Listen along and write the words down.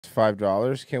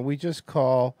$5. Can we just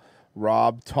call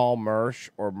Rob Tall Mersh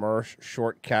or Mersh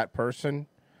Short Cat Person?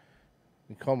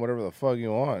 You call him whatever the fuck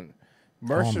you want.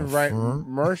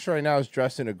 Mersh right now is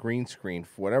dressed in a green screen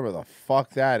for whatever the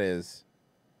fuck that is.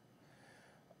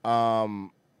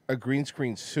 A green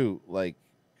screen suit. Like,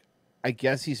 I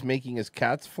guess he's making his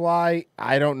cats fly.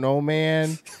 I don't know,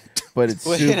 man. But it's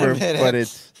super. But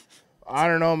it's. I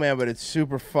don't know, man. But it's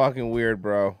super fucking weird,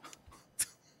 bro.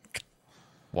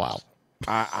 Wow.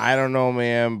 I don't know,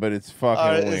 man. But it's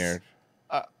fucking weird.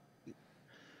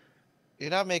 You're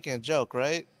not making a joke,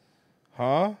 right?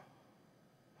 Huh?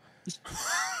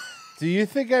 Do you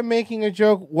think I'm making a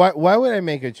joke? Why would I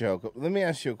make a joke? Let me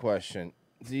ask you a question.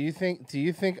 Do you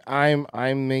think I'm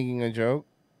making a joke?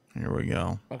 Here we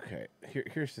go. Okay.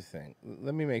 Here's the thing.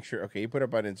 Let me make sure. Okay, you put it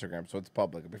up on Instagram, so it's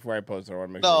public. Before I post it, I want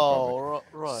to make sure it's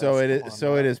public. Royce, so it is.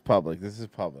 So it is public. This is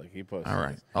public. He posted. All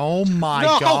right. Oh my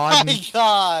god. Oh my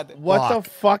god. What the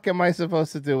fuck am I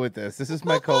supposed to do with this? This is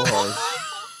my co-host.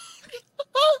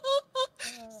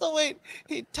 So wait,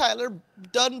 Tyler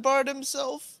Dunbarred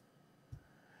himself?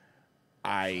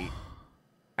 I'm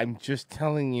just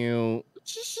telling you.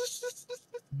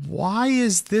 Why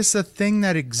is this a thing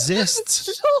that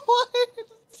exists?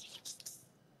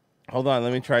 Hold on,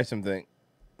 let me try something.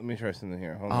 Let me try something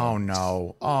here. Hold on.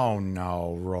 No. Oh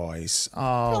no, Royce.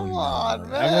 Oh Come on, no.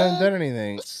 man. I haven't done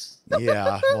anything.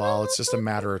 Yeah, well, it's just a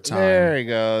matter of time. There he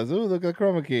goes. Ooh, look at the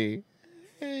chroma key.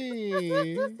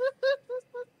 Hey.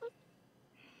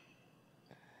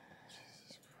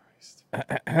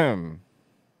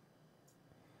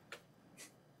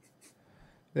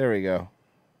 There we go.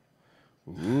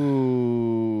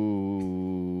 Ooh.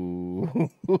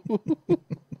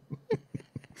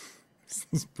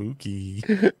 Spooky.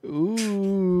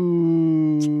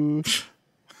 Ooh.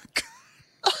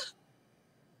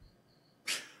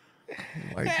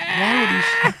 Like, why would he?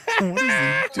 What is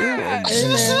he doing? Hey,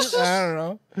 man, I don't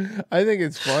know. I think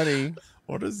it's funny.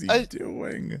 What is he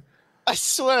doing? I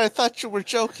swear I thought you were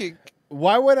joking.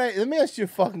 Why would I? Let me ask you a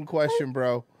fucking question,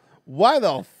 bro. Why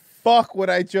the fuck would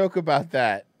I joke about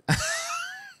that?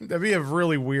 That'd be a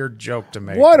really weird joke to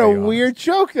make. What a weird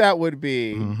joke that would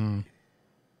be. Mm-hmm.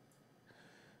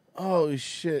 Oh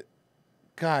shit!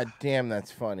 God damn,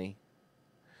 that's funny.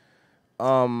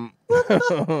 Stop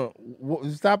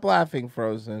laughing,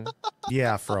 Frozen.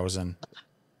 Yeah, Frozen.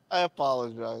 I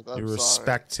apologize. I'm You sorry.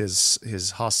 respect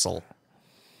his hustle.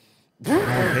 The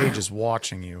whole page is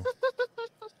watching you.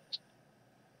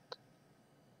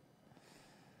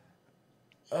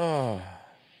 Oh,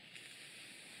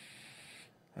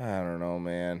 I don't know,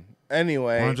 man.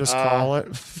 Anyway, Want to just call it?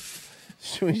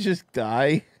 Should we just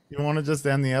die? You want to just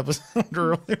end the episode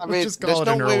early? I mean, just call there's it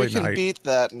no an way early we can night. beat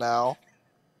that now.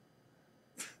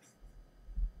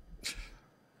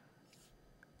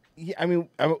 Yeah, I mean,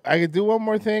 I could do one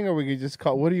more thing, or we could just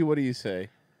call. What do you say?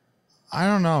 I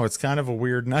don't know. It's kind of a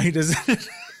weird night, isn't it?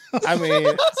 I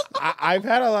mean, I've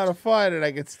had a lot of fun, and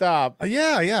I could stop.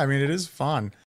 Yeah. I mean, it is fun.